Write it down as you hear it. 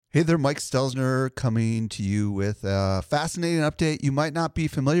Hey there, Mike Stelzner coming to you with a fascinating update you might not be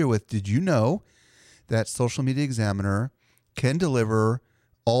familiar with. Did you know that Social Media Examiner can deliver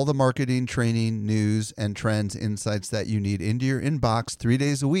all the marketing, training, news, and trends insights that you need into your inbox 3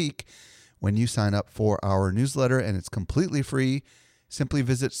 days a week when you sign up for our newsletter, and it's completely free. Simply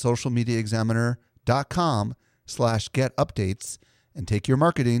visit socialmediaexaminer.com/get updates and take your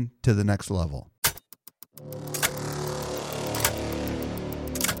marketing to the next level.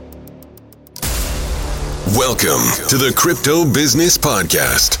 Welcome to the Crypto Business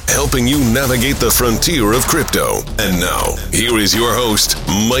Podcast, helping you navigate the frontier of crypto. And now, here is your host,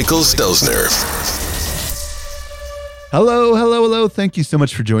 Michael Stelzner. Hello. Thank you so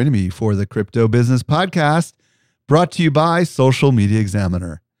much for joining me for the Crypto Business Podcast, brought to you by Social Media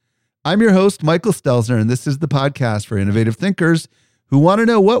Examiner. I'm your host, Michael Stelzner, and this is the podcast for innovative thinkers who want to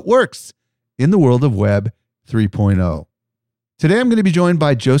know what works in the world of Web 3.0. Today, I'm going to be joined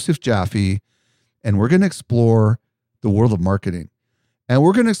by Joseph Jaffe, and we're going to explore the world of marketing. And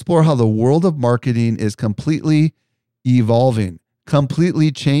we're going to explore how the world of marketing is completely evolving,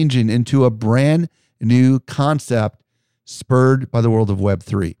 completely changing into a brand new concept spurred by the world of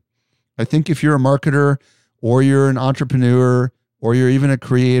Web3. I think if you're a marketer or you're an entrepreneur or you're even a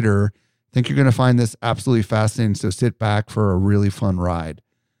creator, I think you're going to find this absolutely fascinating. So sit back for a really fun ride.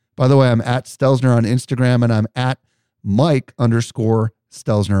 By the way, I'm at Stelzner on Instagram, and I'm at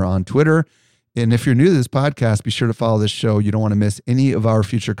Mike_Stelzner on Twitter. And if you're new to this podcast, be sure to follow this show. You don't want to miss any of our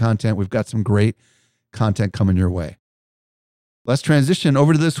future content. We've got some great content coming your way. Let's transition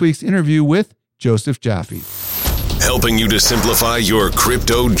over to this week's interview with Joseph Jaffe. Helping you to simplify your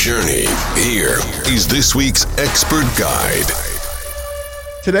crypto journey. Here is this week's expert guide.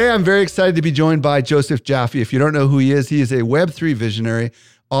 Today, I'm very excited to be joined by Joseph Jaffe. If you don't know who he is a Web3 visionary,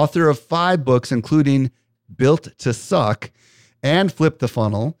 author of 5 books, including Built to Suck and Flip the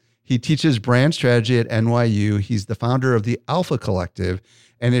Funnel. He teaches brand strategy at NYU. He's the founder of the Alpha Collective,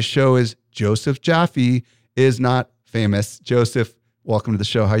 and his show is Joseph Jaffe is Not Famous. Joseph, welcome to the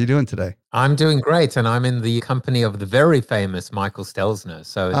show. How are you doing today? I'm doing great, and I'm in the company of the very famous Michael Stelzner.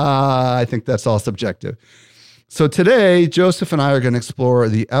 So I think that's all subjective. So today, Joseph and I are going to explore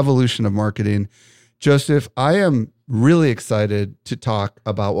the evolution of marketing. Joseph, I am really excited to talk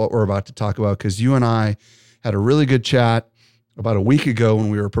about what we're about to talk about because you and I had a really good chat about a week ago when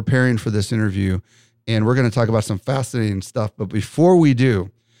we were preparing for this interview, and we're going to talk about some fascinating stuff. But before we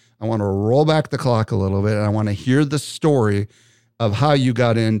do, I want to roll back the clock a little bit, and I want to hear the story of how you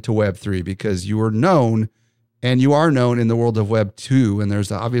got into Web3, because you were known, and you are known in the world of Web2, and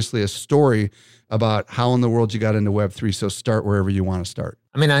there's obviously a story about how in the world you got into Web3. So start wherever you want to start.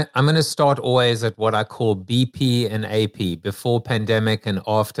 I mean, I'm going to start always at what I call BP and AP, before pandemic and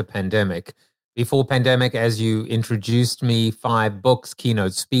after pandemic. Before pandemic, as you introduced me, 5 books,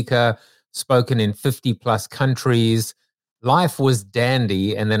 keynote speaker, spoken in 50 plus countries. Life was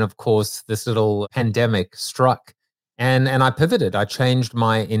dandy. And then, of course, this little pandemic struck. And I pivoted. I changed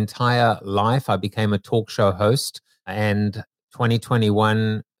my entire life. I became a talk show host. And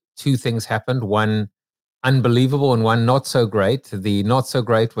 2021, 2 things happened. One unbelievable and one not so great. The not so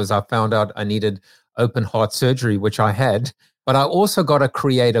great was I found out I needed open heart surgery, which I had. But I also got a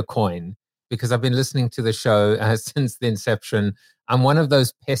creator coin, because I've been listening to the show since the inception. I'm one of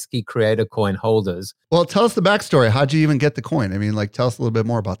those pesky creator coin holders. Well, tell us the backstory. How'd you even get the coin? I mean, tell us a little bit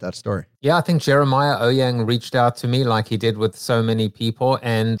more about that story. Yeah, I think Jeremiah Ouyang reached out to me like he did with so many people.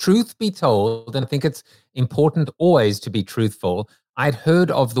 And truth be told, and I think it's important always to be truthful, I'd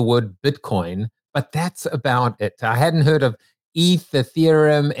heard of the word Bitcoin, but that's about it. I hadn't heard of ETH,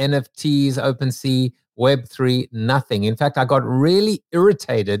 Ethereum, NFTs, OpenSea, Web3, nothing. In fact, I got really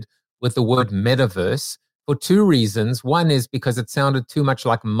irritated with the word metaverse for 2 reasons. One is because it sounded too much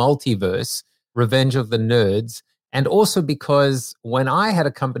like multiverse, Revenge of the Nerds. And also because when I had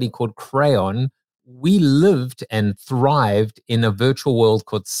a company called Crayon, we lived and thrived in a virtual world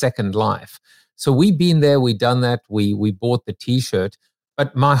called Second Life. So we've been there, we've done that, we bought the t-shirt,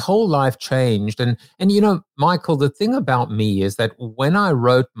 but my whole life changed. And you know, Michael, the thing about me is that when I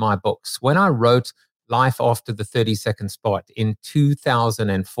wrote my books, when I wrote Life After the 30-Second Spot in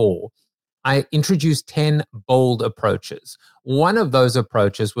 2004, I introduced 10 bold approaches. One of those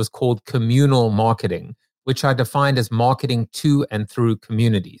approaches was called communal marketing, which I defined as marketing to and through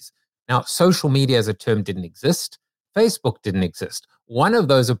communities. Now, social media as a term didn't exist. Facebook didn't exist. One of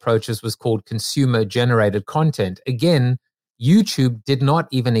those approaches was called consumer-generated content. Again, YouTube did not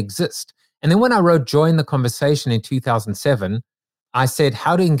even exist. And then when I wrote Join the Conversation in 2007, I said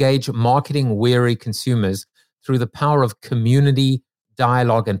how to engage marketing-weary consumers through the power of community,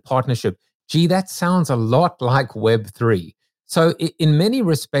 dialogue, and partnership. Gee, that sounds a lot like Web3. So in many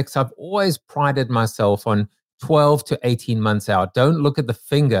respects, I've always prided myself on 12 to 18 months out. Don't look at the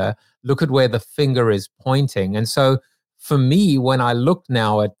finger, look at where the finger is pointing. And so for me, when I look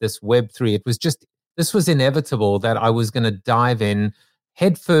now at this Web3, this was inevitable that I was going to dive in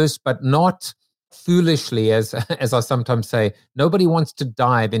head first, but not foolishly, as I sometimes say. Nobody wants to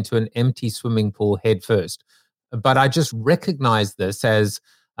dive into an empty swimming pool head first. But I just recognize this as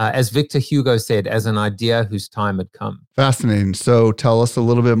Victor Hugo said, as an idea whose time had come. Fascinating. So tell us a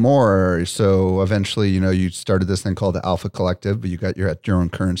little bit more. So eventually, you started this thing called the Alpha Collective, but you're at your own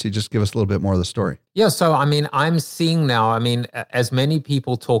currency. Just give us a little bit more of the story. Yeah. So, I'm seeing now, as many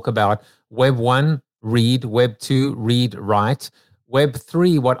people talk about Web 1, read, Web 2, read, write, Web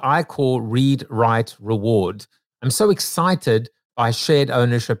 3, what I call read, write, reward. I'm so excited by shared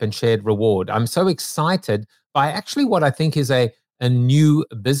ownership and shared reward. I'm so excited by actually what I think is a new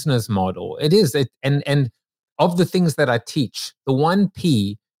business model. It is, and of the things that I teach, the one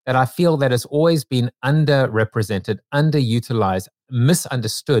P that I feel that has always been underrepresented, underutilized,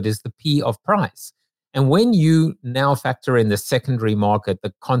 misunderstood is the P of price. And when you now factor in the secondary market,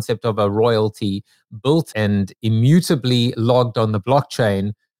 the concept of a royalty built and immutably logged on the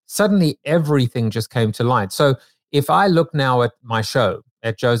blockchain, suddenly everything just came to light. So if I look now at my show,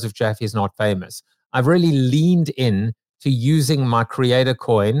 at Joseph Jaffe is Not Famous, I've really leaned in to using my creator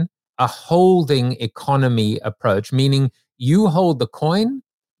coin, a holding economy approach, meaning you hold the coin,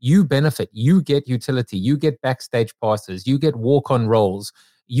 you benefit, you get utility, you get backstage passes, you get walk-on roles,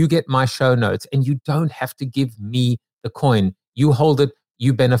 you get my show notes, and you don't have to give me the coin. You hold it,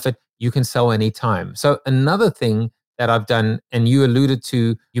 you benefit, you can sell anytime. So another thing that I've done, and you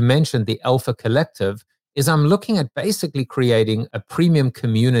mentioned the Alpha Collective, is I'm looking at basically creating a premium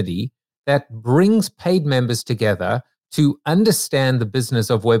community that brings paid members together to understand the business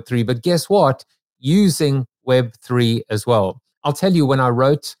of Web3. But guess what? Using Web3 as well. I'll tell you, when I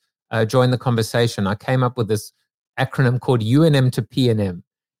wrote Join the Conversation, I came up with this acronym called UNM to PNM.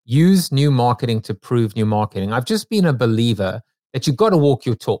 Use new marketing to prove new marketing. I've just been a believer that you've got to walk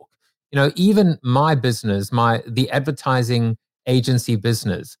your talk. Even my business, the advertising agency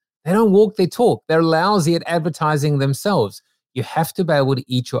business, they don't walk their talk. They're lousy at advertising themselves. You have to be able to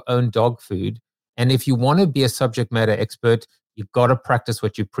eat your own dog food. And if you want to be a subject matter expert, you've got to practice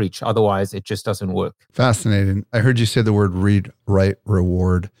what you preach. Otherwise, it just doesn't work. Fascinating. I heard you say the word read, write,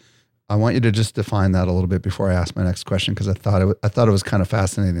 reward. I want you to just define that a little bit before I ask my next question, because I thought it was kind of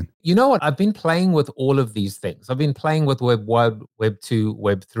fascinating. You know what? I've been playing with all of these things. I've been playing with Web 1, Web 2,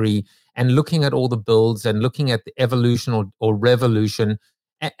 Web 3, and looking at all the builds and looking at the evolution or revolution.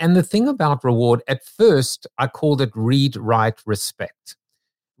 And the thing about reward, at first, I called it read, write, respect.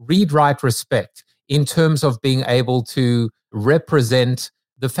 Read, write, respect, in terms of being able to represent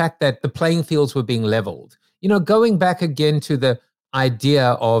the fact that the playing fields were being leveled. Going back again to the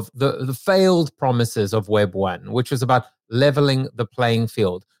idea of the failed promises of Web 1, which was about leveling the playing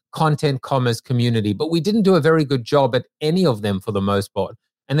field, content, commerce, community. But we didn't do a very good job at any of them for the most part.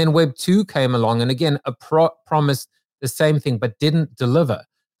 And then Web 2 came along and again, promised the same thing, but didn't deliver.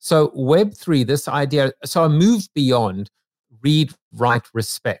 So Web 3, this idea, so I moved beyond read, write,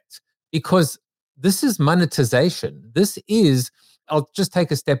 respect, because this is monetization. I'll just take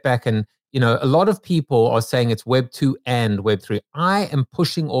a step back and, a lot of people are saying it's Web 2 and Web 3. I am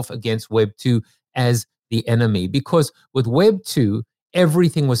pushing off against Web 2 as the enemy, because with Web 2,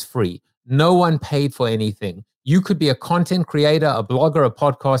 everything was free. No one paid for anything. You could be a content creator, a blogger, a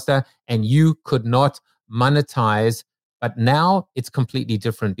podcaster, and you could not monetize. But now it's completely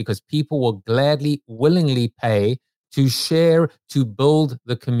different, because people will gladly, willingly pay to share, to build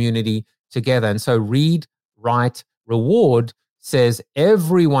the community together. And so read, write, reward says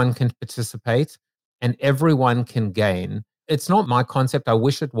everyone can participate and everyone can gain. It's not my concept. I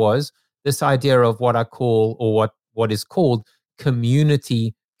wish it was. This idea of what I call, or what is called,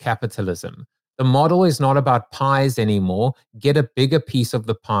 community capitalism. The model is not about pies anymore. Get a bigger piece of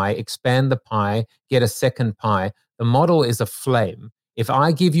the pie, expand the pie, get a second pie. The model is a flame. If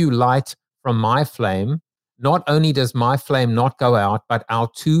I give you light from my flame, not only does my flame not go out, but our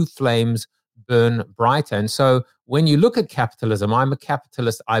two flames burn brighter. And so when you look at capitalism, I'm a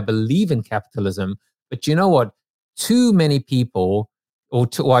capitalist. I believe in capitalism. But you know what? Too many people, or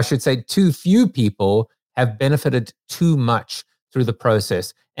I should say too few people, have benefited too much through the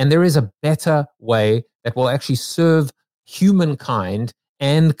process. And there is a better way that will actually serve humankind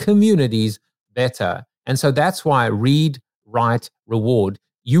and communities better. And so that's why read, write, reward.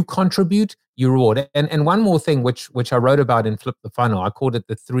 You contribute, you reward. And one more thing, which I wrote about in Flip the Funnel, I called it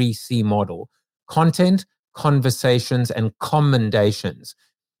the 3C model: content, conversations, and commendations.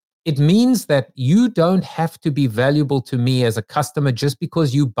 It means that you don't have to be valuable to me as a customer just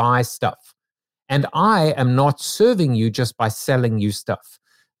because you buy stuff. And I am not serving you just by selling you stuff.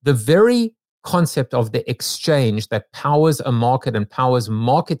 The very concept of the exchange that powers a market and powers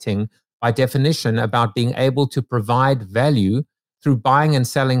marketing, by definition, about being able to provide value through buying and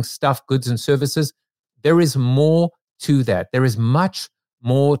selling stuff, goods and services, there is more to that. There is much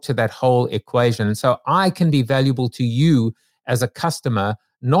more to that whole equation. And so I can be valuable to you as a customer,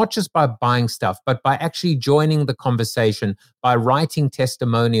 not just by buying stuff, but by actually joining the conversation, by writing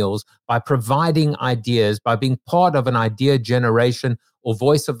testimonials, by providing ideas, by being part of an idea generation or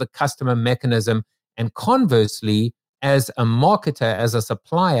voice of the customer mechanism. And conversely, as a marketer, as a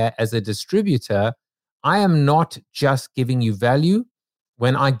supplier, as a distributor, I am not just giving you value.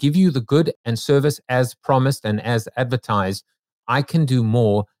 When I give you the good and service as promised and as advertised, I can do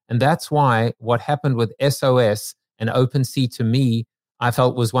more. And that's why what happened with SOS and OpenSea to me, I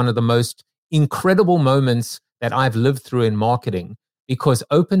felt was one of the most incredible moments that I've lived through in marketing, because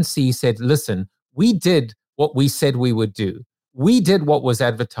OpenSea said, listen, we did what we said we would do. We did what was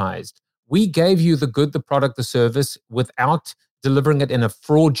advertised. We gave you the good, the product, the service without delivering it in a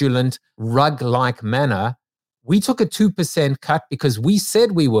fraudulent, rug-like manner. We took a 2% cut because we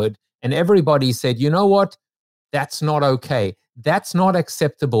said we would. And everybody said, you know what? That's not okay. That's not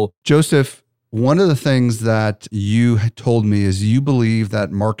acceptable. Joseph, one of the things that you told me is you believe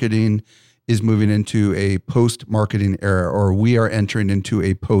that marketing is moving into a post-marketing era, or we are entering into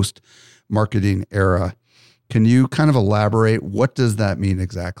a post-marketing era. Can you kind of elaborate? What does that mean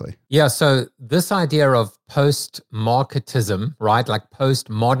exactly? Yeah, so this idea of post-marketism, right, like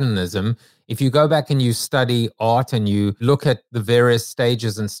postmodernism, if you go back and you study art and you look at the various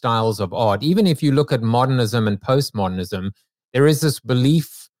stages and styles of art, even if you look at modernism and postmodernism, there is this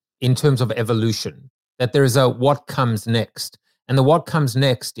belief in terms of evolution, that there is a what comes next. And the what comes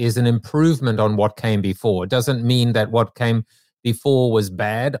next is an improvement on what came before. It doesn't mean that what came before was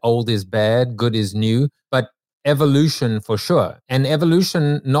bad, old is bad, good is new, but evolution for sure. And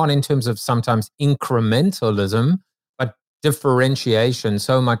evolution, not in terms of sometimes incrementalism, but differentiation,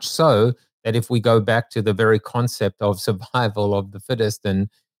 so much so that if we go back to the very concept of survival of the fittest, and,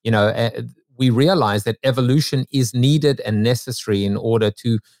 we realize that evolution is needed and necessary in order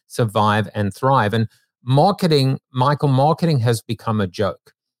to survive and thrive. And marketing, Michael, marketing has become a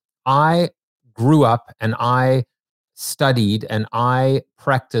joke. I grew up and I studied and I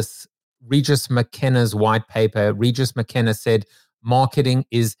practiced Regis McKenna's white paper. Regis McKenna said, marketing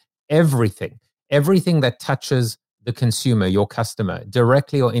is everything that touches the consumer, your customer,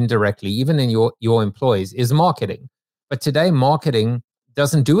 directly or indirectly, even in your employees, is marketing. But today, marketing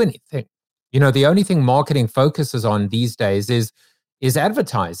doesn't do anything. The only thing marketing focuses on these days is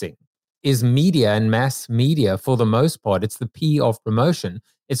advertising, is media and mass media for the most part. It's the P of promotion.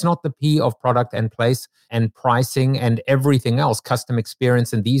 It's not the P of product and place and pricing and everything else, custom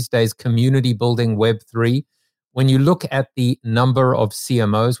experience, and these days, community building, Web3. When you look at the number of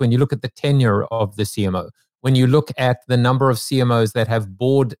CMOs, when you look at the tenure of the CMO, when you look at the number of CMOs that have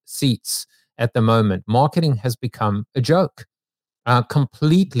board seats at the moment, marketing has become a joke,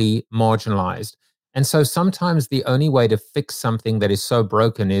 completely marginalized. And so sometimes the only way to fix something that is so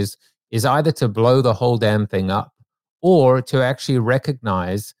broken is either to blow the whole damn thing up, or to actually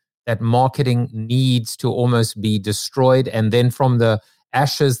recognize that marketing needs to almost be destroyed, and then from the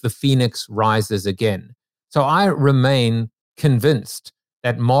ashes, the phoenix rises again. So I remain convinced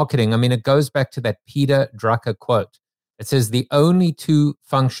that marketing, it goes back to that Peter Drucker quote. It says, the only two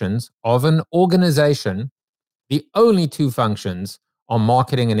functions of an organization, the only two functions are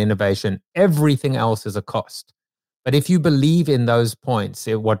marketing and innovation. Everything else is a cost. But if you believe in those points,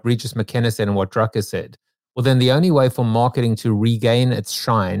 what Regis McKenna said and what Drucker said, well, then the only way for marketing to regain its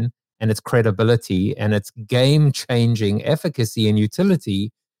shine and its credibility and its game-changing efficacy and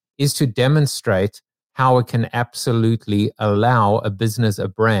utility is to demonstrate how it can absolutely allow a business, a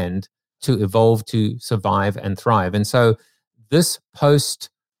brand, to evolve, to survive and thrive. And so this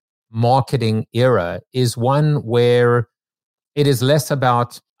post-marketing era is one where it is less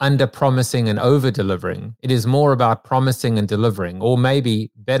about under-promising and over-delivering. It is more about promising and delivering, or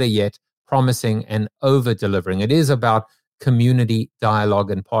maybe better yet, promising and over-delivering. It is about community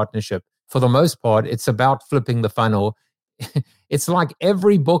dialogue and partnership. For the most part, it's about flipping the funnel. It's like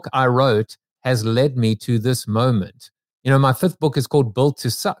every book I wrote has led me to this moment. My fifth book is called Built to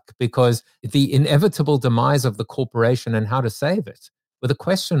Suck, because the inevitable demise of the corporation and how to save it, with a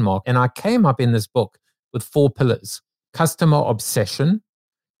question mark. And I came up in this book with 4 pillars: customer obsession,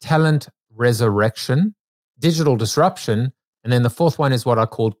 talent resurrection, digital disruption, and then the 4th one is what I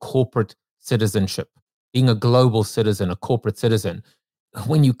called corporate citizenship, being a global citizen, a corporate citizen.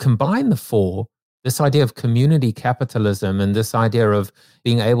 when you combine the four, this idea of community capitalism and this idea of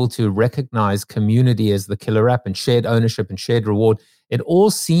being able to recognize community as the killer app and shared ownership and shared reward, it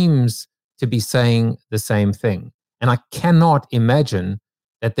all seems to be saying the same thing. And I cannot imagine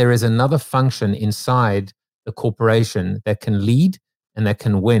that there is another function inside the corporation that can lead and that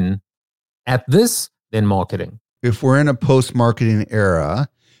can win at this than marketing. If we're in a post-marketing era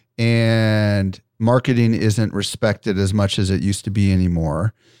and marketing isn't respected as much as it used to be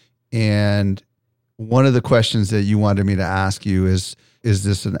anymore, and one of the questions that you wanted me to ask you is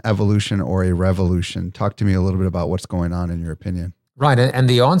this an evolution or a revolution? Talk to me a little bit about what's going on in your opinion. Right. And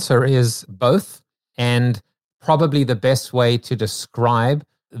the answer is both. And probably the best way to describe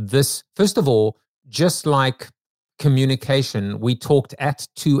this, first of all, just like communication, we talked at,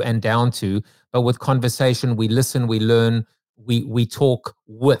 to, and down to, but with conversation, we listen, we learn, we talk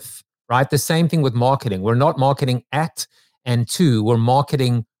with, right? The same thing with marketing. We're not marketing at and to, we're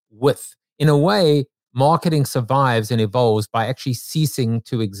marketing with. In a way, marketing survives and evolves by actually ceasing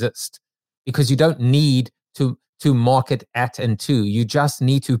to exist, because you don't need to market at and to. You just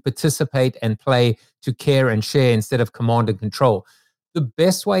need to participate and play, to care and share instead of command and control. The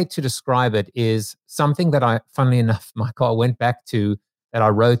best way to describe it is something that I, funnily enough, Michael, I went back to that I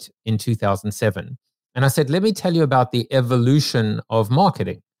wrote in 2007. And I said, let me tell you about the evolution of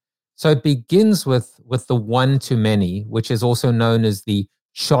marketing. So it begins with the one-to-many, which is also known as the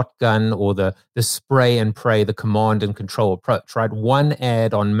shotgun or the spray and pray, the command and control approach, right? One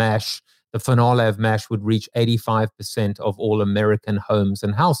ad on MASH, the finale of MASH, would reach 85% of all American homes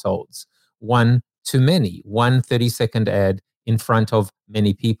and households. One to many, one 30-second ad in front of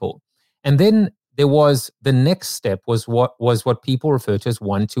many people. And then there was the next step was what people refer to as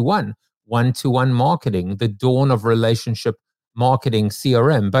one-to-one marketing, the dawn of relationship marketing,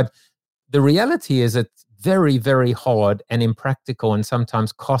 CRM. But the reality is it's very, very hard and impractical and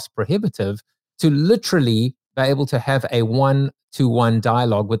sometimes cost prohibitive to literally be able to have a one-to-one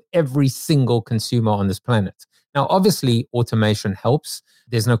dialogue with every single consumer on this planet. Now, obviously, automation helps.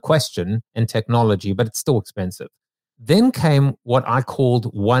 There's no question, and technology, but it's still expensive. Then came what I called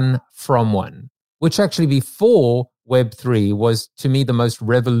one-from-one, which actually before Web3 was, to me, the most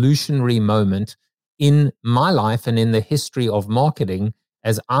revolutionary moment in my life and in the history of marketing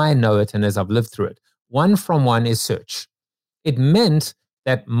as I know it and as I've lived through it. One-from-one is search. It meant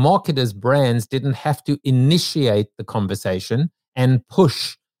that marketers, brands didn't have to initiate the conversation and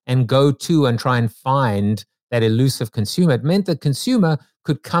push and go to and try and find that elusive consumer. It meant the consumer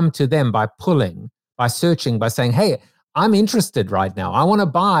could come to them by pulling, by searching, by saying, hey, I'm interested right now. I want to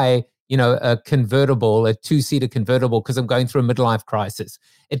buy, a convertible, a two-seater convertible because I'm going through a midlife crisis.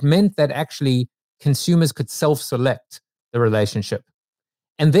 It meant that actually consumers could self-select the relationship.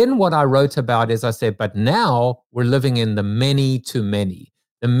 And then what I wrote about is I said, but now we're living in the many to many.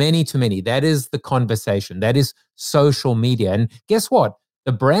 The many to many. That is the conversation. That is social media. And guess what?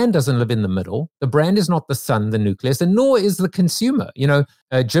 The brand doesn't live in the middle. The brand is not the sun, the nucleus, and nor is the consumer.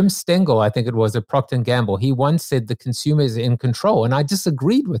 Jim Stengel, I think it was at Procter & Gamble, he once said the consumer is in control. And I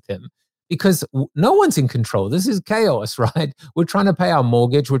disagreed with him because no one's in control. This is chaos, right? We're trying to pay our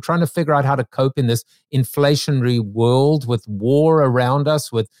mortgage. We're trying to figure out how to cope in this inflationary world with war around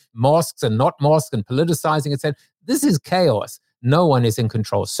us, with masks and not masks and politicizing, etc. This is chaos. No one is in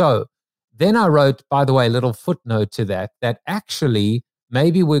control. So then I wrote, by the way, a little footnote to that actually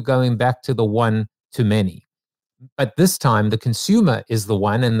maybe we're going back to the one to many. But this time the consumer is the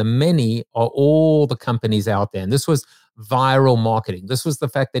one and the many are all the companies out there. And this was viral marketing. This was the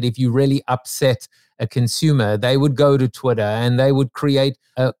fact that if you really upset a consumer, they would go to Twitter and they would create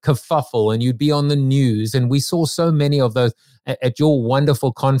a kerfuffle and you'd be on the news. And we saw so many of those at your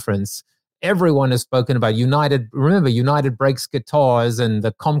wonderful conference. Everyone has spoken about United. Remember, United breaks guitars and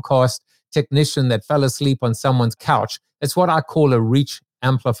the Comcast technician that fell asleep on someone's couch. It's what I call a reach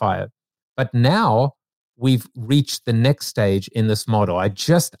amplifier. But now we've reached the next stage in this model. I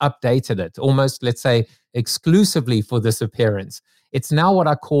just updated it almost, let's say, exclusively for this appearance. It's now what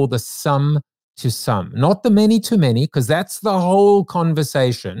I call the sum to sum, not the many to many, because that's the whole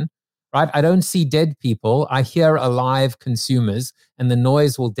conversation, right? I don't see dead people. I hear alive consumers and the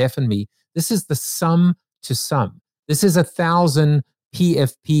noise will deafen me. This is the sum to sum. This is 1,000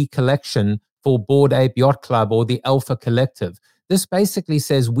 PFP collection for Bored Ape Yacht Club or the Alpha Collective. This basically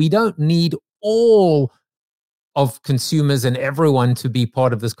says we don't need all of consumers and everyone to be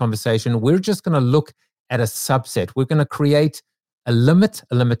part of this conversation. We're just going to look at a subset. We're going to create a limit,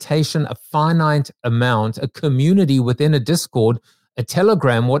 a limitation, a finite amount, a community within a Discord, a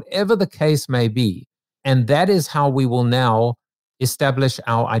Telegram, whatever the case may be. And that is how we will now establish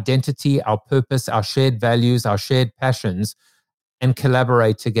our identity, our purpose, our shared values, our shared passions. and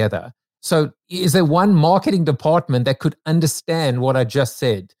collaborate together. So is there one marketing department that could understand what I just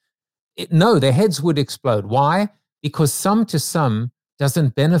said? No, their heads would explode. Why? Because sum to sum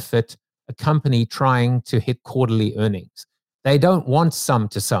doesn't benefit a company trying to hit quarterly earnings. They don't want sum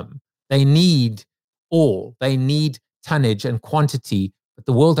to sum. They need all. They need tonnage and quantity, but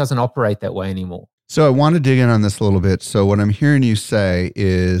the world doesn't operate that way anymore. So I want to dig in on this a little bit. So what I'm hearing you say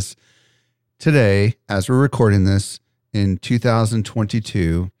is today, as we're recording this in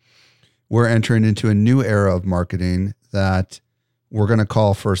 2022, we're entering into a new era of marketing that we're going to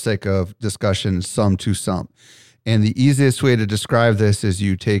call, for sake of discussion, sum to sum. And the easiest way to describe this is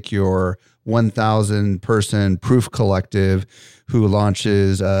you take your 1,000 person proof collective who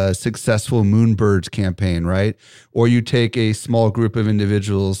launches a successful Moonbirds campaign, right? Or you take a small group of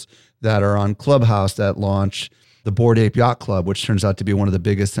individuals that are on Clubhouse that launch the Bored Ape Yacht Club, which turns out to be one of the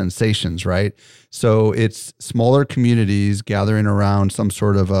biggest sensations, right? So it's smaller communities gathering around some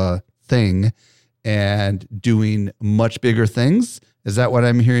sort of a thing and doing much bigger things. Is that what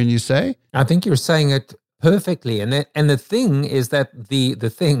I'm hearing you say? I think you're saying it perfectly. And the thing is that the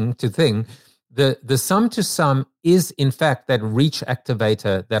sum to sum is in fact that reach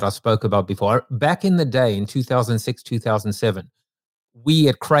activator that I spoke about before. Back in the day in 2006, 2007, we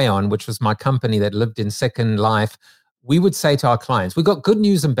at Crayon, which was my company that lived in Second Life, we would say to our clients, we got good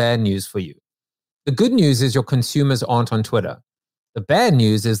news and bad news for you. The good news is your consumers aren't on Twitter. The bad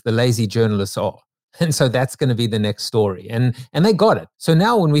news is the lazy journalists are. And so that's going to be the next story. And they got it. So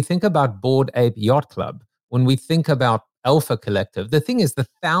now when we think about Bored Ape Yacht Club, when we think about Alpha Collective, the thing is the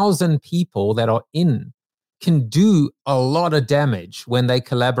 1,000 people that are in can do a lot of damage when they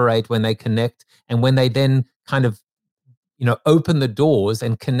collaborate, when they connect, and when they then kind of, open the doors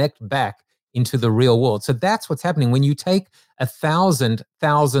and connect back into the real world. So that's what's happening. When you take 1,000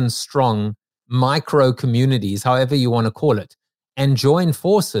 strong micro communities, however you want to call it, and join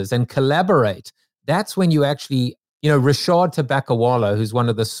forces and collaborate, that's when you actually, Rashad Tabakawala, who's one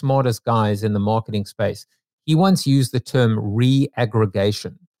of the smartest guys in the marketing space, he once used the term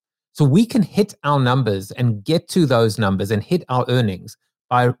re-aggregation. So we can hit our numbers and get to those numbers and hit our earnings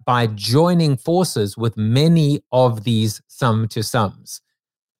by joining forces with many of these sum to sums.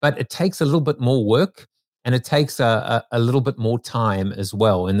 But it takes a little bit more work, and it takes a little bit more time as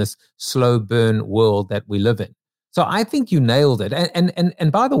well in this slow burn world that we live in. So I think you nailed it.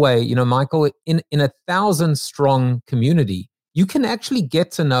 And by the way, Michael, in 1,000 strong community, you can actually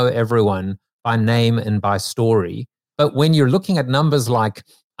get to know everyone by name and by story. But when you're looking at numbers like,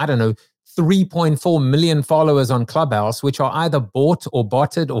 3.4 million followers on Clubhouse, which are either bought or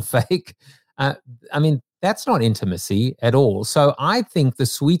botted or fake, that's not intimacy at all. So I think the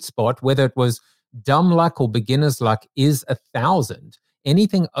sweet spot, whether it was dumb luck or beginner's luck, is 1,000.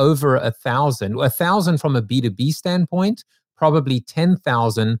 Anything over 1,000, 1,000 from a B2B standpoint, probably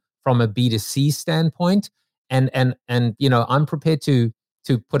 10,000 from a B2C standpoint. And I'm prepared to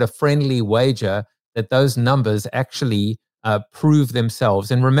put a friendly wager that those numbers actually prove themselves.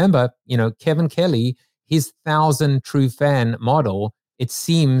 And remember, Kevin Kelly, his 1,000 true fan model, it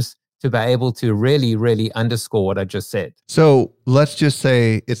seems to be able to really, really underscore what I just said. So let's just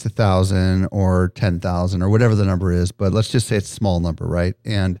say it's 1,000 or 10,000 or whatever the number is, but let's just say it's a small number, right?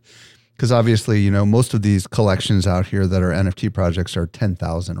 And because obviously, most of these collections out here that are NFT projects are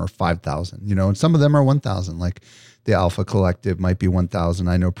 10,000 or 5,000, and some of them are 1,000, like the Alpha Collective might be 1,000.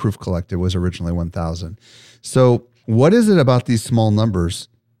 I know Proof Collective was originally 1,000. So what is it about these small numbers?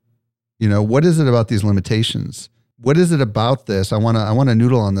 What is it about these limitations? What is it about this? I want to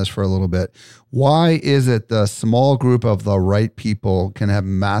noodle on this for a little bit. Why is it the small group of the right people can have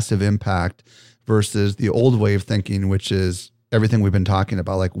massive impact versus the old way of thinking, which is everything we've been talking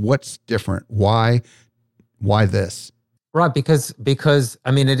about? Like, what's different? Why this? Right, because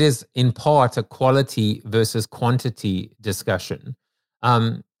it is in part a quality versus quantity discussion.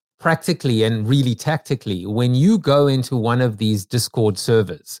 Practically and really tactically, when you go into one of these Discord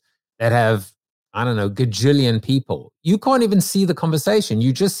servers that have, gajillion people, you can't even see the conversation.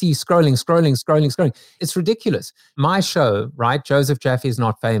 You just see scrolling. It's ridiculous. My show, right, Joseph Jaffe is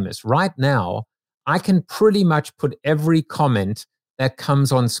Not Famous. Right now, I can pretty much put every comment that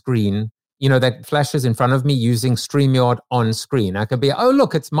comes on screen, that flashes in front of me using StreamYard on screen. I could be, oh,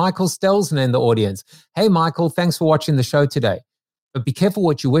 look, it's Michael Stelzner in the audience. Hey, Michael, thanks for watching the show today. But be careful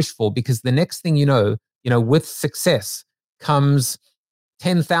what you wish for, because the next thing you know, with success comes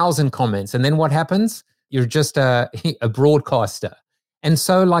 10,000 comments. And then what happens? You're just a broadcaster. And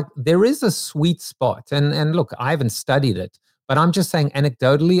so there is a sweet spot. And look, I haven't studied it, but I'm just saying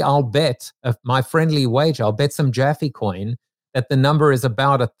anecdotally, I'll bet my friendly wager, I'll bet some Jaffe coin that the number is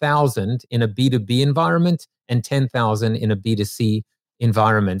about 1,000 in a B2B environment and 10,000 in a B2C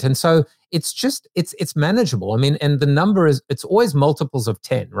environment. And so it's manageable. I mean, and the number it's always multiples of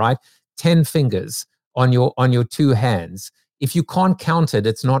 10, right? 10 fingers on your two hands. If you can't count it,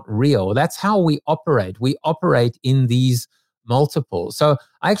 it's not real. That's how we operate. We operate in these multiples. So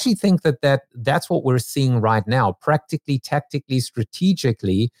I actually think that's what we're seeing right now, practically, tactically,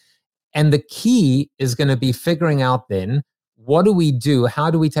 strategically. And the key is going to be figuring out then, what do we do? How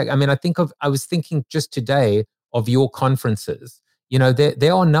do we take? I mean, I was thinking just today of your conferences.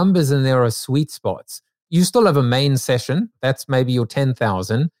 There are numbers and there are sweet spots. You still have a main session. That's maybe your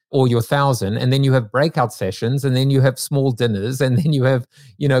 10,000 or your 1,000. And then you have breakout sessions, and then you have small dinners, and then you have,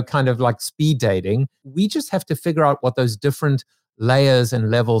 kind of like speed dating. We just have to figure out what those different layers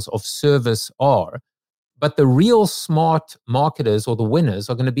and levels of service are. But the real smart marketers or the winners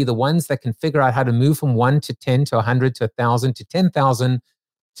are going to be the ones that can figure out how to move from 1 to 10 to 100 to 1,000 to 10,000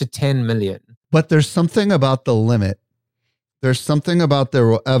 to 10 million. But there's something about the limit. There's something about there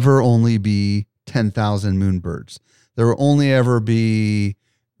will ever only be 10,000 moonbirds. There will only ever be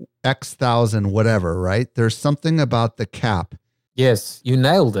X thousand, whatever, right? There's something about the cap. Yes, you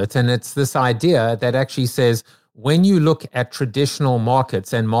nailed it. And it's this idea that actually says, when you look at traditional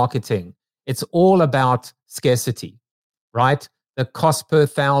markets and marketing, it's all about scarcity, right? The cost per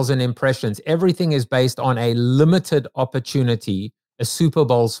 1,000 impressions. Everything is based on a limited opportunity, a Super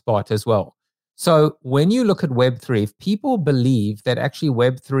Bowl spot as well. So when you look at Web3, if people believe that actually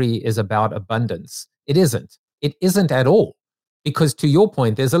Web3 is about abundance, it isn't. It isn't at all. Because to your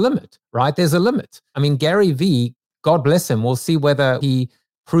point, there's a limit, right? There's a limit. I mean, Gary Vee, God bless him, we'll see whether he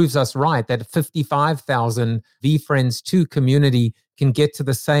proves us right that 55,000 VFriends 2 community can get to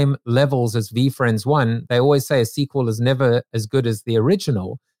the same levels as VFriends 1. They always say a sequel is never as good as the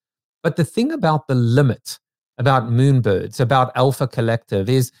original. But the thing about the limit, about Moonbirds, about Alpha Collective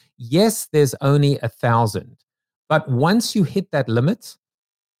is, yes, there's only 1,000. But once you hit that limit,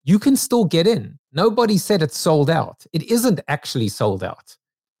 you can still get in. Nobody said it's sold out. It isn't actually sold out.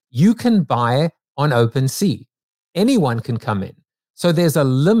 You can buy on OpenSea. Anyone can come in. So there's a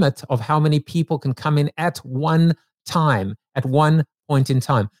limit of how many people can come in at one time, at one point in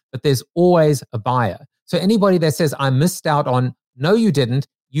time. But there's always a buyer. So anybody that says, I missed out on, no, you didn't.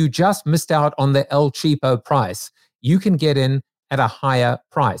 You just missed out on the El Cheapo price. You can get in at a higher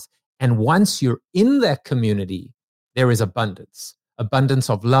price. And once you're in that community, there is abundance. Abundance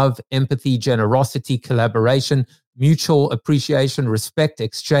of love, empathy, generosity, collaboration, mutual appreciation, respect,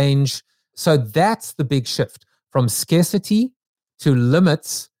 exchange. So that's the big shift from scarcity to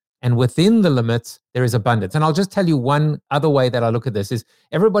limits. And within the limits, there is abundance. And I'll just tell you one other way that I look at this is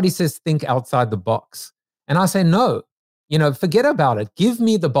everybody says, think outside the box. And I say, no, forget about it. Give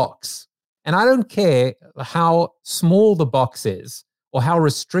me the box. And I don't care how small the box is or how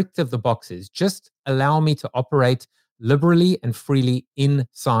restrictive the box is. Just allow me to operate liberally and freely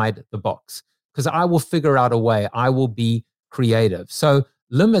inside the box, because I will figure out a way. I will be creative. So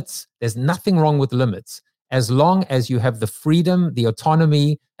limits, there's nothing wrong with limits, as long as you have the freedom, the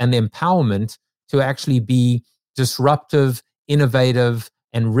autonomy, and the empowerment to actually be disruptive, innovative,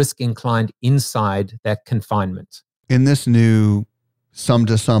 and risk-inclined inside that confinement. In this new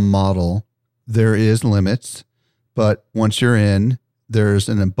sum-to-sum model, there is limits, but once you're in, there's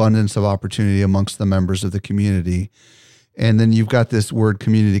an abundance of opportunity amongst the members of the community. And then you've got this word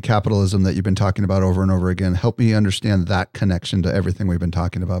community capitalism that you've been talking about over and over again. Help me understand that connection to everything we've been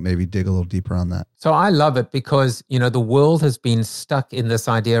talking about. Maybe dig a little deeper on that. So I love it because, the world has been stuck in this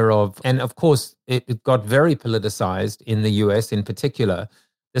idea of, and of course, it got very politicized in the US in particular,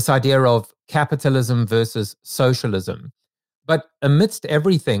 this idea of capitalism versus socialism. But amidst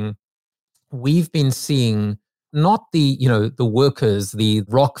everything, we've been seeing not the workers, the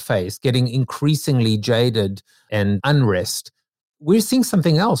rock face getting increasingly jaded and unrest. We're seeing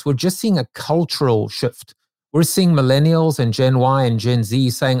something else. We're just seeing a cultural shift. We're seeing millennials and Gen Y and Gen Z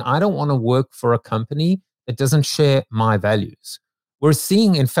saying, I don't want to work for a company that doesn't share my values. We're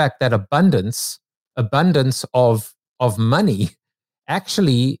seeing, in fact, that abundance of money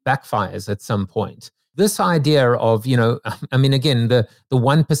actually backfires at some point. This idea of, again, the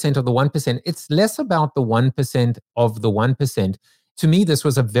 1% of the 1%, it's less about the 1% of the 1%. To me, this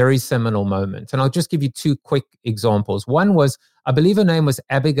was a very seminal moment. And I'll just give you two quick examples. One was, I believe her name was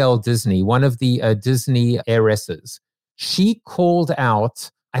Abigail Disney, one of the Disney heiresses. She called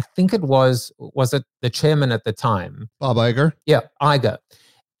out, I think it was it the chairman at the time? Bob Iger? Yeah, Iger.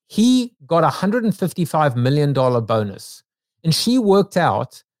 He got $155 million bonus. And she worked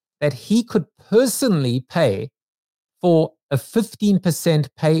out that he could personally pay for a 15%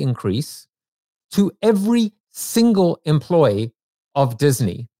 pay increase to every single employee of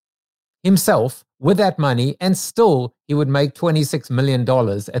Disney himself with that money, and still he would make $26 million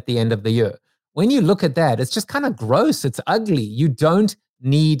at the end of the year. When you look at that, it's just kind of gross. It's ugly. You don't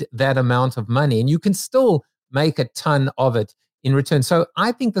need that amount of money, and you can still make a ton of it in return. So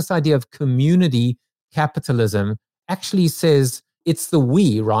I think this idea of community capitalism actually says it's the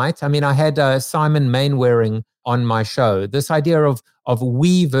we, right? I mean, I had Simon Mainwaring on my show. This idea of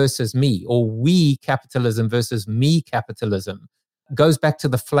we versus me, or we capitalism versus me capitalism, goes back to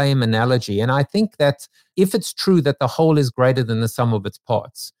the flame analogy. And I think that if it's true that the whole is greater than the sum of its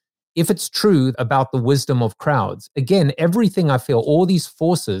parts, if it's true about the wisdom of crowds, again, everything I feel, all these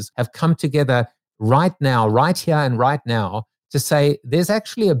forces have come together right now, right here and right now, to say there's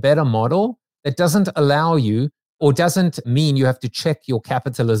actually a better model that doesn't allow you, or doesn't mean you have to check your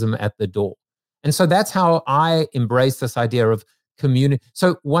capitalism at the door. And so that's how I embrace this idea of community.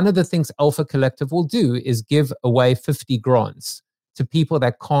 So one of the things Alpha Collective will do is give away 50 grants to people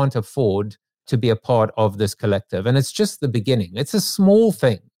that can't afford to be a part of this collective. And it's just the beginning. It's a small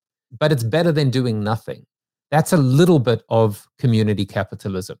thing, but it's better than doing nothing. That's a little bit of community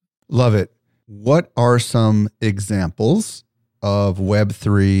capitalism. Love it. What are some examples of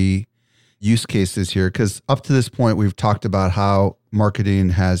Web3 use cases here? Because up to this point, we've talked about how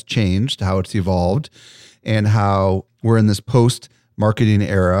marketing has changed, how it's evolved, and how we're in this post-marketing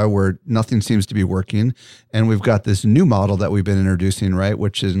era where nothing seems to be working. And we've got this new model that we've been introducing, right,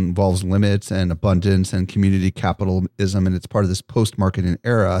 which involves limits and abundance and community capitalism, and it's part of this post-marketing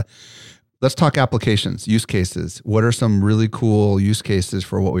era. Let's talk applications, use cases. What are some really cool use cases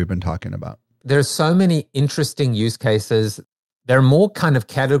for what we've been talking about? There's so many interesting use cases. They're more kind of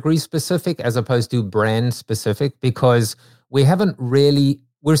category specific as opposed to brand specific, because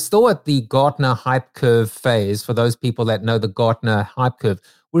we're still at the Gartner hype curve phase. For those people that know the Gartner hype curve,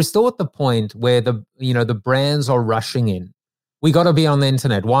 we're still at the point where the brands are rushing in. We got to be on the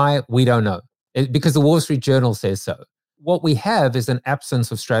internet. Why? We don't know. Because the Wall Street Journal says so. What we have is an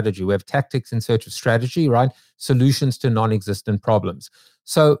absence of strategy. We have tactics in search of strategy, right? Solutions to non-existent problems.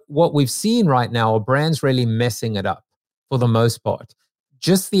 So what we've seen right now are brands really messing it up for the most part.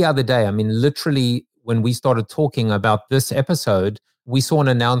 Just the other day, I mean, literally when we started talking about this episode, we saw an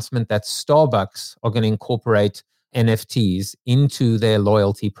announcement that Starbucks are going to incorporate NFTs into their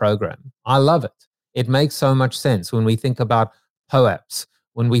loyalty program. I love it. It makes so much sense when we think about POAPs,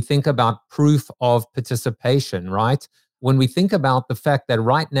 when we think about proof of participation, right? When we think about the fact that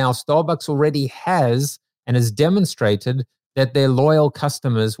right now Starbucks already has and has demonstrated that their loyal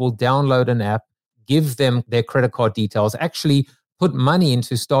customers will download an app, give them their credit card details, actually put money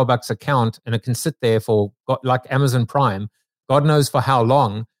into Starbucks account, and it can sit there for, like Amazon Prime, God knows for how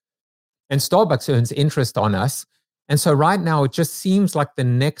long. And Starbucks earns interest on us. And so right now, it just seems like the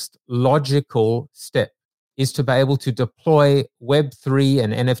next logical step is to be able to deploy Web3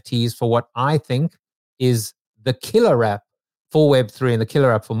 and NFTs for what I think is the killer app for Web3 and the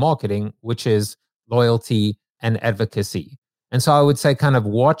killer app for marketing, which is loyalty and advocacy. And so I would say kind of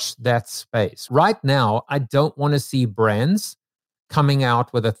watch that space. Right now, I don't want to see brands coming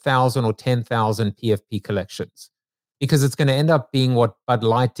out with 1,000 or 10,000 PFP collections, because it's going to end up being what Bud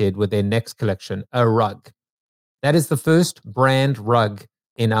Light did with their next collection, a rug. That is the first brand rug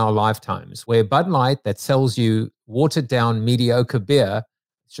in our lifetimes, where Bud Light, that sells you watered down mediocre beer,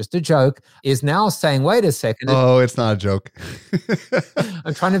 it's just a joke, is now saying, wait a second. Oh, it's not a joke.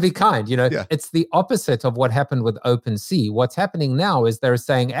 I'm trying to be kind. Yeah. It's the opposite of what happened with OpenSea. What's happening now is they're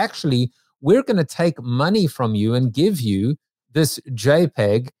saying, actually, we're going to take money from you and give you this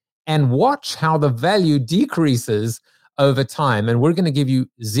JPEG and watch how the value decreases over time. And we're going to give you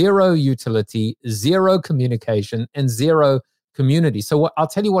zero utility, zero communication, and zero community. So I'll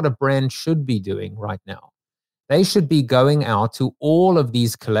tell you what a brand should be doing right now. They should be going out to all of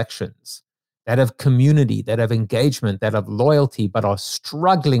these collections that have community, that have engagement, that have loyalty, but are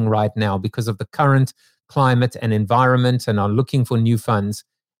struggling right now because of the current climate and environment and are looking for new funds,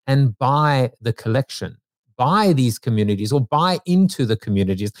 and buy the collection. Buy these communities or buy into the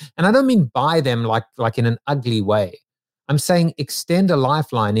communities. And I don't mean buy them like in an ugly way. I'm saying extend a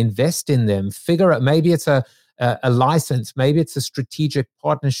lifeline, invest in them, figure out, maybe it's a license, maybe it's a strategic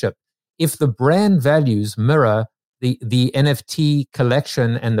partnership. If the brand values mirror the NFT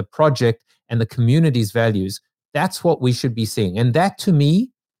collection and the project and the community's values, that's what we should be seeing. And that to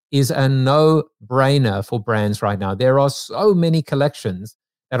me is a no-brainer for brands right now. There are so many collections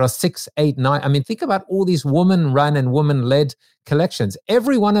that are 6, 8, 9. I mean, think about all these woman-run and woman-led collections.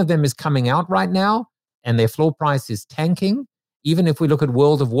 Every one of them is coming out right now, and their floor price is tanking. Even if we look at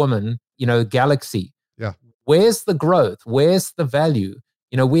World of Woman, Galaxy. Yeah. Where's the growth? Where's the value?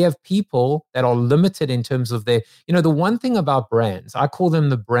 We have people that are limited in terms of their, the one thing about brands, I call them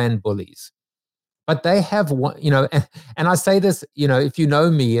the brand bullies. But they have one, and I say this, if you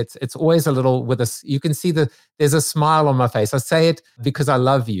know me, it's always a little with a, you can see there's a smile on my face. I say it because I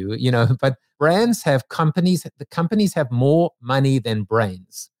love you, but the companies have more money than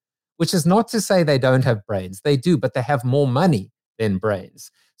brains, which is not to say they don't have brains. They do, but they have more money than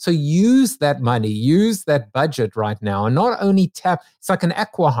brains. So use that money, use that budget right now, and not only it's like an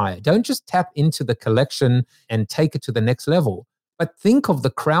acqui-hire. Don't just tap into the collection and take it to the next level. But think of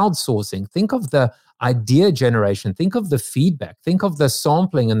the crowdsourcing, think of the idea generation, think of the feedback, think of the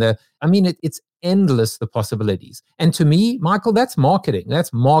sampling and it's endless, the possibilities. And to me, Michael, that's marketing.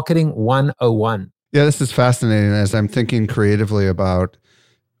 That's marketing 101. Yeah, this is fascinating as I'm thinking creatively about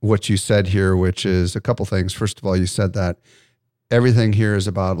what you said here, which is a couple things. First of all, you said that everything here is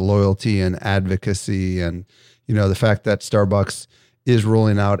about loyalty and advocacy. And, the fact that Starbucks is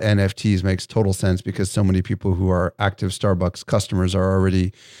rolling out NFTs makes total sense because so many people who are active Starbucks customers are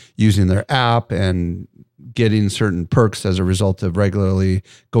already using their app and getting certain perks as a result of regularly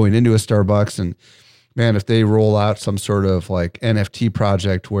going into a Starbucks. And man, if they roll out some sort of like NFT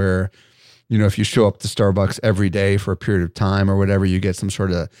project where, if you show up to Starbucks every day for a period of time or whatever, you get some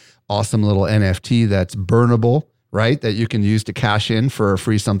sort of awesome little NFT that's burnable, right? That you can use to cash in for a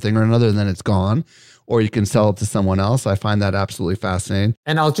free something or another, and then it's gone. Or you can sell it to someone else. I find that absolutely fascinating.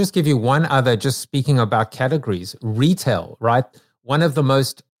 And I'll just give you one other, just speaking about categories, retail, right? One of the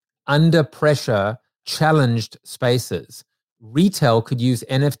most under pressure, challenged spaces. Retail could use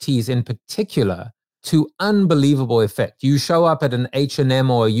NFTs in particular to unbelievable effect. You show up at an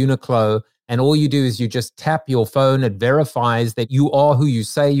H&M or a Uniqlo, and all you do is you just tap your phone. It verifies that you are who you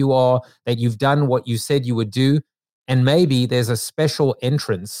say you are, that you've done what you said you would do. And maybe there's a special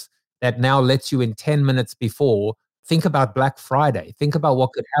entrance that now lets you in 10 minutes before. Think about Black Friday. Think about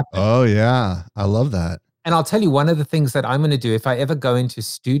what could happen. Oh, yeah. I love that. And I'll tell you, one of the things that I'm going to do if I ever go into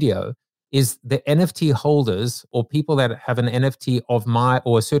studio is the NFT holders or people that have an NFT of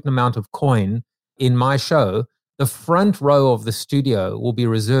or a certain amount of coin in my show, the front row of the studio will be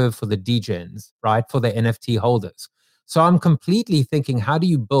reserved for the DJs, right? For the NFT holders. So I'm completely thinking, how do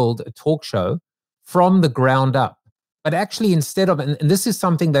you build a talk show from the ground up? But actually, instead of, and this is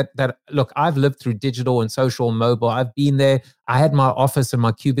something that look, I've lived through digital and social and mobile. I've been there. I had my office and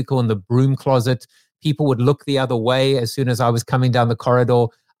my cubicle in the broom closet. People would look the other way as soon as I was coming down the corridor.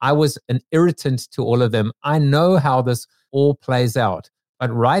 I was an irritant to all of them. I know how this all plays out.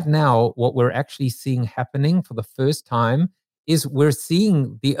 But right now, what we're actually seeing happening for the first time is we're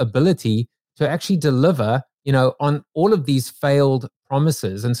seeing the ability to actually deliver, on all of these failed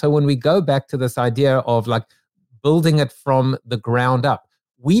promises. And so when we go back to this idea of like, building it from the ground up.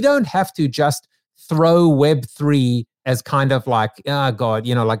 We don't have to just throw Web3 as kind of like, oh God,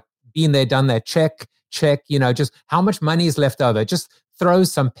 like been there, done that, check, just how much money is left over. Just throw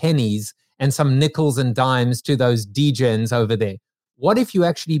some pennies and some nickels and dimes to those degens over there. What if you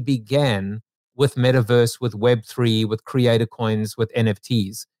actually began with Metaverse, with Web3, with Creator Coins, with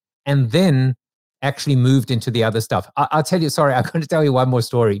NFTs, and then actually moved into the other stuff? I'll tell you, sorry, I'm going to tell you one more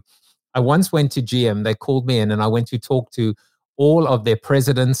story. I once went to GM, they called me in and I went to talk to all of their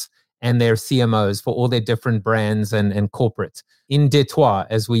presidents and their CMOs for all their different brands and corporates in Detroit,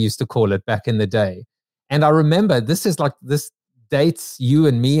 as we used to call it back in the day. And I remember this dates you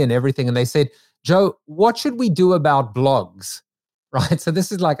and me and everything. And they said, Joe, what should we do about blogs? Right. So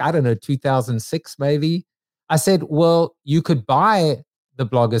this is like, I don't know, 2006 maybe. I said, well, you could buy the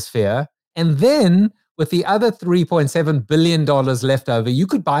blogosphere and then with the other $3.7 billion left over, you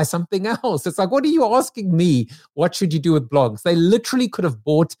could buy something else. It's like, what are you asking me? What should you do with blogs? They literally could have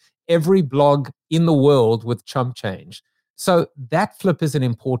bought every blog in the world with chump change. So that flip is an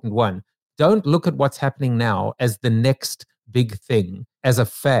important one. Don't look at what's happening now as the next big thing, as a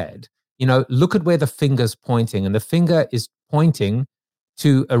fad. Look at where the finger's pointing. And the finger is pointing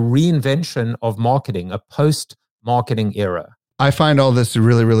to a reinvention of marketing, a post-marketing era. I find all this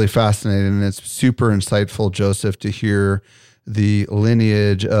really, really fascinating, and it's super insightful, Joseph, to hear the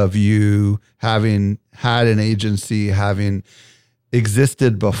lineage of you having had an agency, having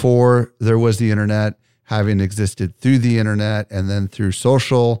existed before there was the internet, having existed through the internet and then through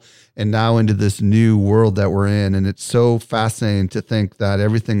social, and now into this new world that we're in. And it's so fascinating to think that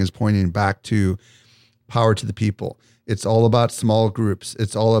everything is pointing back to power to the people. It's all about small groups.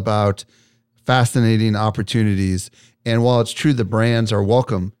 It's all about fascinating opportunities. And while it's true the brands are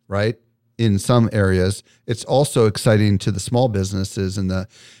welcome, right, in some areas, it's also exciting to the small businesses and the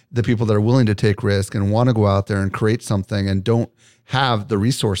people that are willing to take risk and want to go out there and create something and don't have the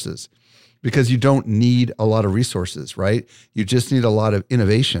resources. because you don't need a lot of resources, right? You just need a lot of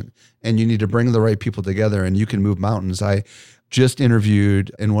innovation, and you need to bring the right people together, and you can move mountains. I just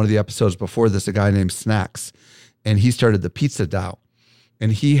interviewed in one of the episodes before this a guy named Snacks, and he started the Pizza DAO.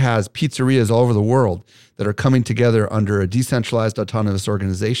 And he has pizzerias all over the world that are coming together under a decentralized autonomous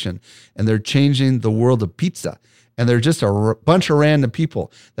organization. And they're changing the world of pizza. And they're just a bunch of random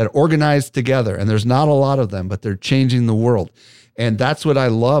people that organize together. And there's not a lot of them, but they're changing the world. And that's what I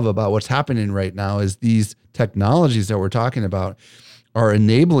love about what's happening right now is these technologies that we're talking about are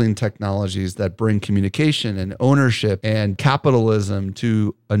enabling technologies that bring communication and ownership and capitalism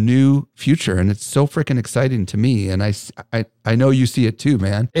to a new future. And it's so freaking exciting to me. And I know you see it too,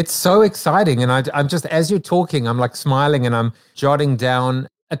 man. It's so exciting. And I'm just, as you're talking, I'm like smiling and I'm jotting down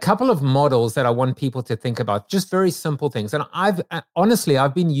a couple of models that I want people to think about, just very simple things. And I've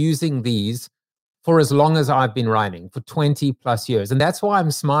been using these for as long as I've been writing, for 20 plus years. And that's why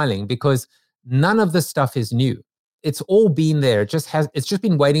I'm smiling, because none of this stuff is new. It's all been there. It's just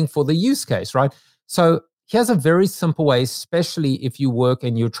been waiting for the use case, right? So here's a very simple way, especially if you work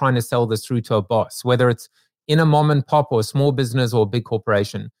and you're trying to sell this through to a boss, whether it's in a mom and pop or a small business or a big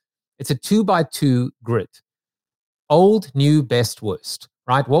corporation. It's a 2x2 grid. Old, new, best, worst,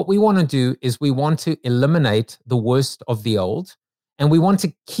 right? What we want to do is we want to eliminate the worst of the old, and we want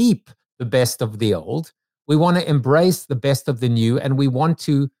to keep the best of the old. We want to embrace the best of the new, and we want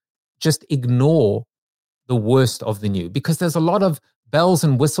to just ignore the worst of the new, because there's a lot of bells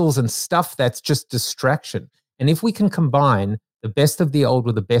and whistles and stuff that's just distraction. And if we can combine the best of the old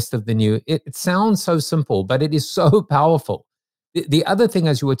with the best of the new, it sounds so simple, but it is so powerful. The other thing,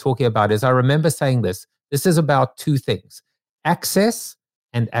 as you were talking about, is I remember saying this is about two things: access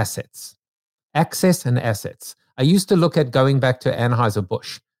and assets. Access and assets. I used to look at, going back to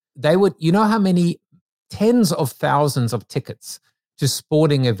Anheuser-Busch, they would, you know how many tens of thousands of tickets to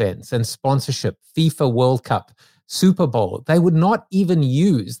sporting events and sponsorship, FIFA World Cup, Super Bowl, they would not even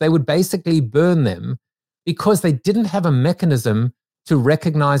use. They would basically burn them because they didn't have a mechanism to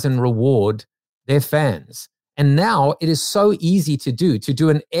recognize and reward their fans. And now it is so easy to do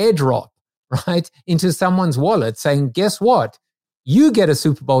an airdrop, right, into someone's wallet saying, guess what? You get a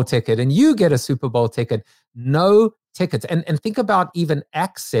Super Bowl ticket and you get a Super Bowl ticket. No tickets. And think about even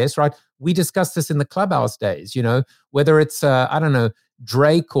access, right? We discussed this in the Clubhouse days, whether it's,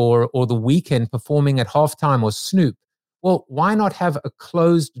 Drake or The Weeknd performing at halftime, or Snoop. Well, why not have a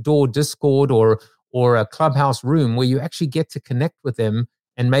closed door Discord or a Clubhouse room where you actually get to connect with them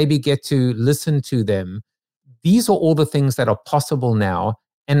and maybe get to listen to them? These are all the things that are possible now.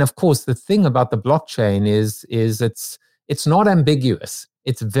 And of course, the thing about the blockchain is it's not ambiguous.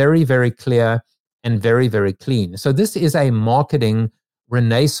 It's very, very clear and very, very clean. So this is a marketing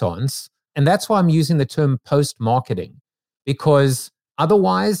renaissance. And that's why I'm using the term post-marketing, because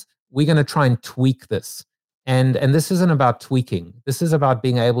otherwise we're going to try and tweak this. And this isn't about tweaking. This is about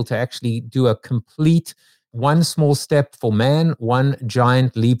being able to actually do a complete one small step for man, one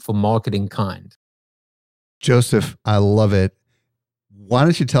giant leap for marketing kind. Joseph, I love it. Why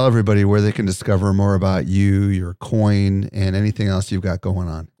don't you tell everybody where they can discover more about you, your coin, and anything else you've got going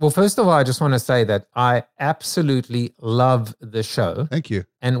on? Well, first of all, I just want to say that I absolutely love the show. Thank you.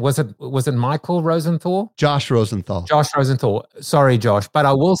 And was it Michael Rosenthal? Josh Rosenthal. Josh Rosenthal. Sorry, Josh. But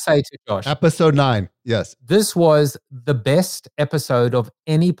I will say to Josh. Episode 9. Yes. This was the best episode of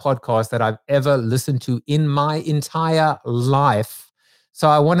any podcast that I've ever listened to in my entire life. So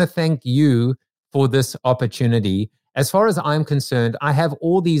I want to thank you for this opportunity. As far as I'm concerned, I have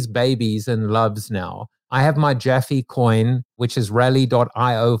all these babies and loves now. I have my Jaffe coin, which is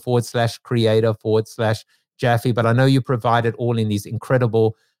rally.io/creator/Jaffe. But I know you provide it all in these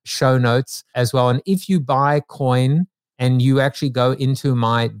incredible show notes as well. And if you buy coin and you actually go into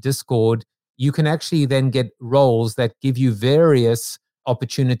my Discord, you can actually then get roles that give you various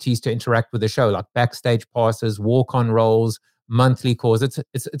opportunities to interact with the show, like backstage passes, walk-on roles, monthly calls.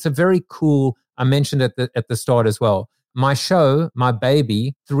 It's a very cool. I mentioned it at the start as well. My show, my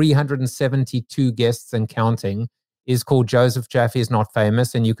baby, 372 guests and counting, is called Joseph Jaffe is Not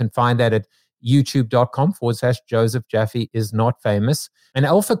Famous. And you can find that at youtube.com/Joseph Jaffe is Not Famous. And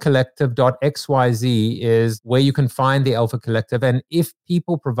alphacollective.xyz is where you can find the Alpha Collective. And if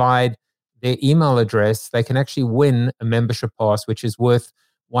people provide their email address, they can actually win a membership pass, which is worth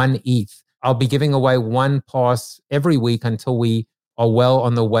 1 ETH. I'll be giving away 1 pass every week until we are well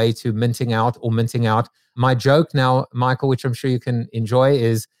on the way to minting out. My joke now, Michael, which I'm sure you can enjoy,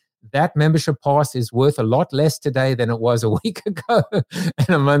 is that membership pass is worth a lot less today than it was a week ago and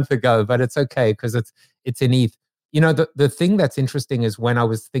a month ago, but it's okay because it's in ETH. The thing that's interesting is when I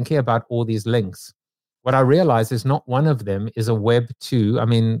was thinking about all these links, what I realized is not one of them is a Web 2. I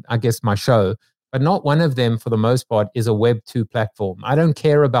mean, I guess my show, but not one of them, for the most part, is a Web 2 platform. I don't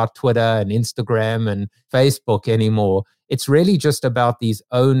care about Twitter and Instagram and Facebook anymore. It's really just about these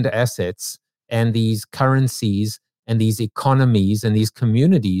owned assets and these currencies and these economies and these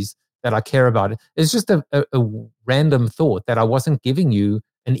communities that I care about. It's just a random thought that I wasn't giving you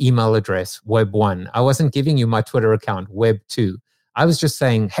an email address, Web 1. I wasn't giving you my Twitter account, Web 2. I was just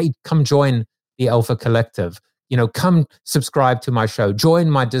saying, hey, come join the Alpha Collective. Come subscribe to my show, join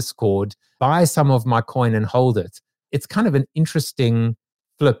my Discord, buy some of my coin and hold it. It's kind of an interesting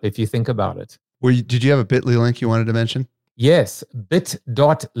flip if you think about it. Did you have a bit.ly link you wanted to mention? Yes,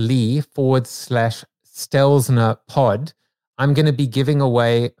 bit.ly/Stelzner pod. I'm going to be giving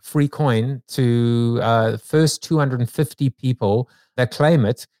away free coin to the first 250 people that claim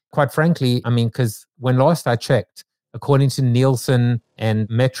it. Quite frankly, I mean, because when last I checked, according to Nielsen and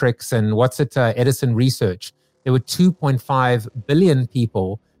Metrics and Edison Research, there were 2.5 billion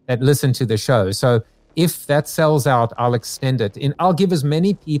people that listen to the show. So if that sells out, I'll extend it. And I'll give as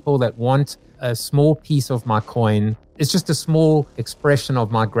many people that want a small piece of my coin. It's just a small expression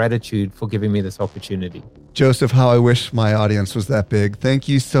of my gratitude for giving me this opportunity. Joseph, how I wish my audience was that big. Thank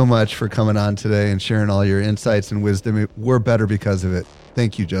you so much for coming on today and sharing all your insights and wisdom. We're better because of it.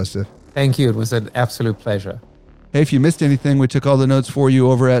 Thank you, Joseph. Thank you. It was an absolute pleasure. Hey, if you missed anything, we took all the notes for you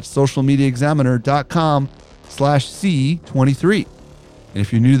over at socialmediaexaminer.com/C23. And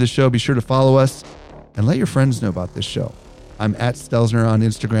if you're new to the show, be sure to follow us and let your friends know about this show. I'm at Stelzner on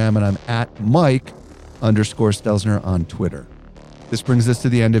Instagram, and I'm at Mike_Stelzner on Twitter. This brings us to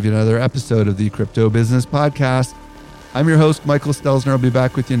the end of another episode of the Crypto Business Podcast. I'm your host, Michael Stelzner. I'll be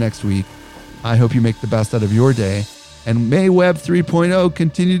back with you next week. I hope you make the best out of your day, and may Web 3.0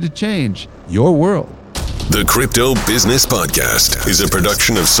 continue to change your world. The Crypto Business Podcast is a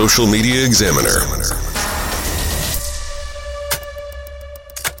production of Social Media Examiner.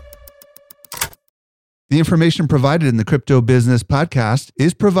 The information provided in the Crypto Business Podcast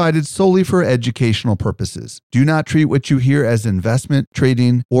is provided solely for educational purposes. Do not treat what you hear as investment,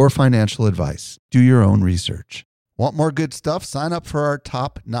 trading, or financial advice. Do your own research. Want more good stuff? Sign up for our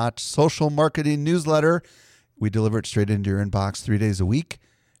top-notch social marketing newsletter. We deliver it straight into your inbox 3 days a week.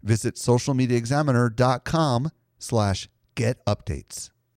 Visit socialmediaexaminer.com/get updates.